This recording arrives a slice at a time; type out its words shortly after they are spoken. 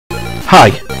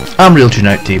Hi, I'm Real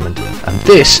Generic Demon, and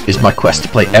this is my quest to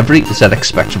play every ZX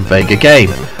Spectrum Vega game.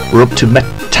 We're up to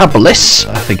Metabolis,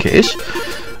 I think it is.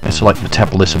 It's like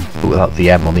metabolism, but without the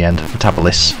M on the end.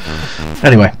 Metabolis.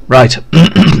 Anyway, right.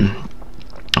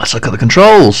 Let's look at the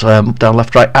controls. Up, down,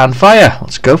 left, right, and fire.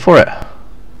 Let's go for it.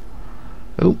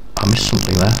 Oh, I missed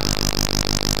something there.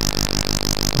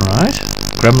 Right.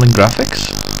 Gremlin graphics.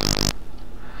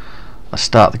 Let's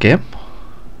start the game.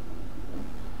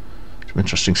 Some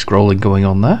interesting scrolling going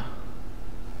on there.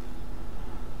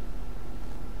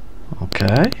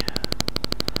 Okay.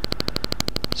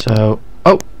 So,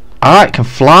 oh, I can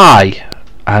fly,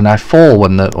 and I fall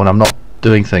when I'm not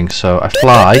doing things. So I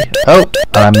fly. Oh,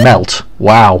 and I melt.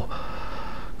 Wow.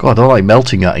 God, I don't like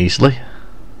melting that easily.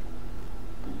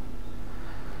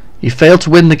 You failed to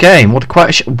win the game. What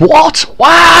what?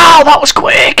 Wow, that was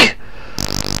quick.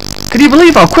 Can you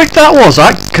believe how quick that was?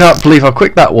 I can't believe how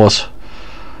quick that was.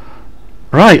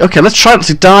 Right, okay, let's try not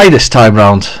to die this time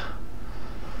round.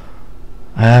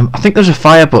 I think there's a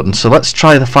fire button, so let's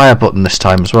try the fire button this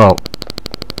time as well.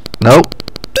 Nope.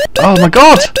 Oh my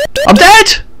god! I'm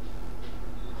dead!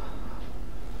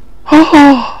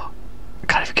 Oh, I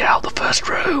can't even get out of the first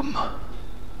room.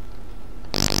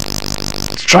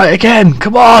 Let's try it again,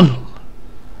 come on!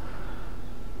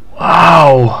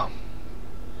 Wow.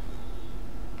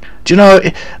 Do you know,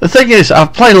 the thing is,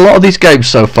 I've played a lot of these games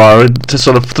so far, to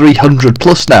sort of 300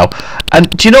 plus now, and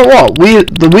do you know what?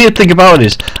 The weird thing about it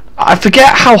is, I forget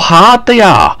how hard they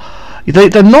are.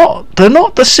 They're not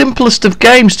the simplest of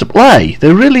games to play.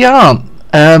 They really aren't.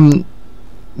 Not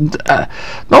that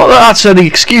that's any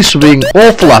excuse for being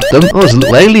awful at them. Oh, there's a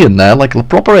little alien there, like a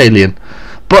proper alien,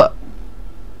 but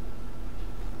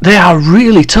they are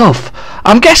really tough.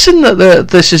 I'm guessing that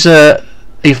this is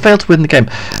you failed to win the game.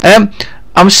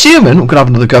 I'm assuming I'm gonna have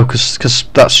another go because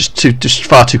that's just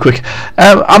far too quick.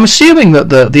 I'm assuming that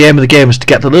the aim of the game is to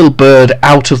get the little bird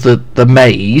out of the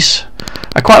maze.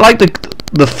 I quite like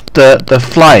the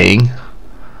flying.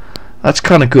 That's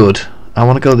kind of good. I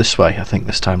want to go this way. I think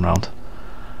this time round.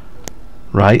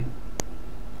 Right.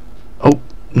 Oh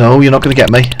no, you're not gonna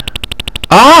get me.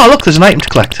 Ah, look, there's an item to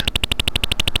collect.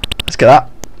 Let's get that.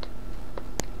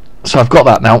 So I've got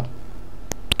that now.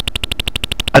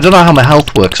 I don't know how my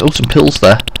health works. Oh, some pills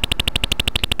there.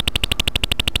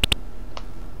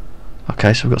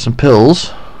 Okay, so we've got some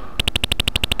pills.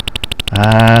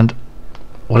 And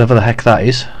whatever the heck that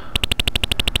is.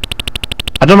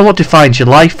 I don't know what defines your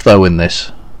life though in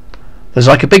this. There's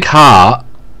like a big heart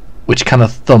which kind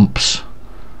of thumps.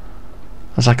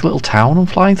 There's like a little town I'm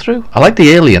flying through. I like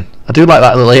the alien. I do like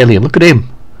that little alien. Look at him.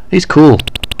 He's cool.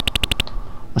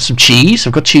 There's some cheese.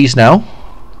 I've got cheese now.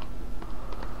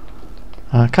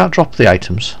 I can't drop the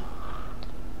items.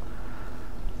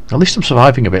 At least I'm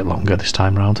surviving a bit longer this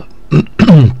time round.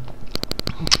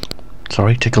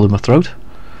 Sorry, tickle in my throat.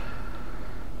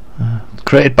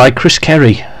 Created by Chris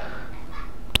Kerry.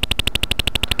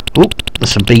 Oh,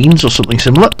 there's some beans or something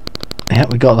similar. Yeah,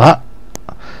 we got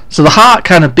that. So the heart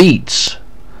kind of beats.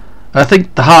 I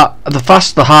think the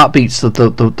faster the heart beats,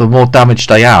 the more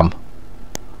damaged I am.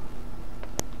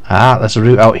 Ah, there's a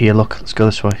route out here. Look, let's go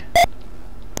this way.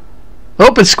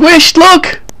 Oh, it's squished, look!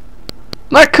 Isn't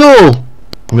that cool?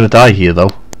 I'm gonna die here though.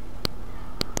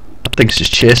 That thing's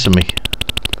just chasing me.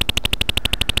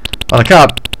 And I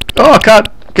can't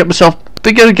get myself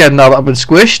bigger again now that I've been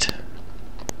squished.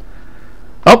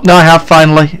 Oh, no, I have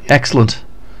finally. Excellent.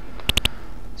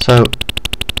 So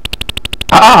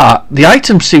the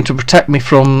items seem to protect me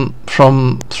from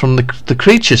the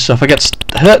creatures, so if I get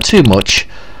hurt too much,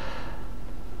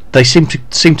 they seem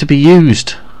to be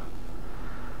used.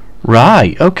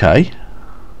 Right, okay.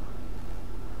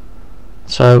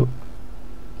 So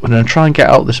we're going to try and get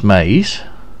out this maze.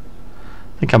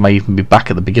 I think I may even be back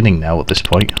at the beginning now at this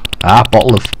point. Ah,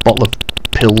 bottle of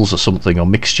pills or something, or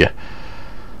mixture.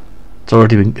 It's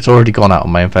already gone out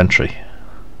of my inventory.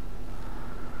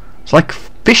 It's like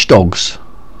fish dogs.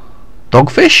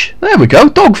 Dogfish? There we go,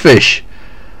 dogfish.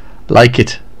 Like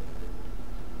it.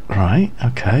 Right,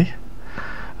 okay.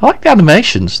 I like the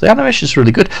animations. The animation's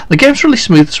really good. The game's really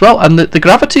smooth as well, and the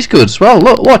gravity's good as well.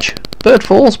 Look, watch. Bird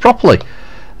falls properly.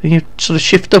 And you sort of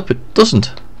shift up, it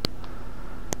doesn't.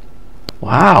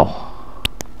 Wow.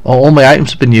 All my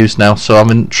items have been used now, so I'm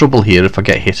in trouble here if I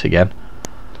get hit again.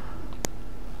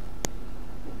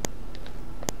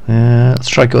 Let's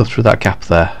try go through that gap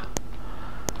there.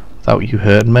 Without you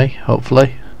hurting me,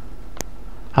 hopefully.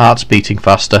 Heart's beating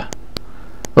faster.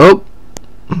 Oh!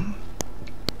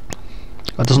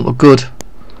 That doesn't look good.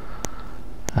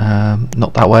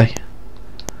 Not that way.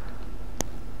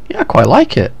 Yeah, I quite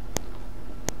like it.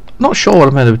 not sure what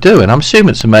I'm meant to be doing. I'm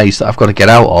assuming it's a maze that I've got to get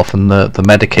out of, and the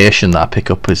medication that I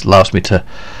pick up allows me to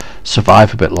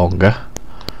survive a bit longer.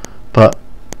 But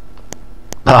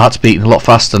that heart's beating a lot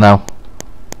faster now.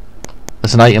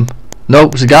 There's an item. No,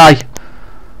 there's a guy.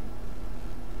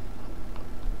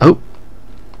 Oh,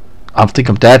 I think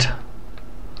I'm dead.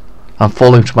 I'm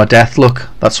falling to my death. Look,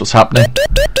 that's what's happening.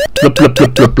 Blup, blup,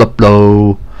 blup, blup, blup,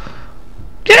 blup.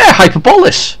 Yeah,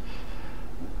 Hyperbolis.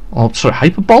 Oh, sorry,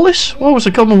 Hyperbolis? What was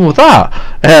I coming with that?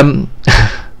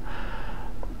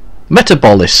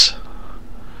 Metabolis.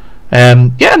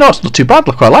 Yeah, no, it's not too bad.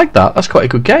 I quite like that. That's quite a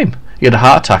good game. You had a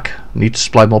heart attack. Need to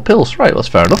supply more pills. Right, that's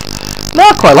fair enough. No,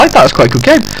 I quite like that. It's quite a good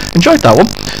game. Enjoyed that one.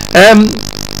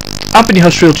 I've been your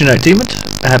host, Real Generic Demon.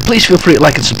 Please feel free to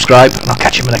like and subscribe, and I'll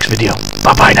catch you in my next video.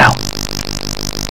 Bye bye now.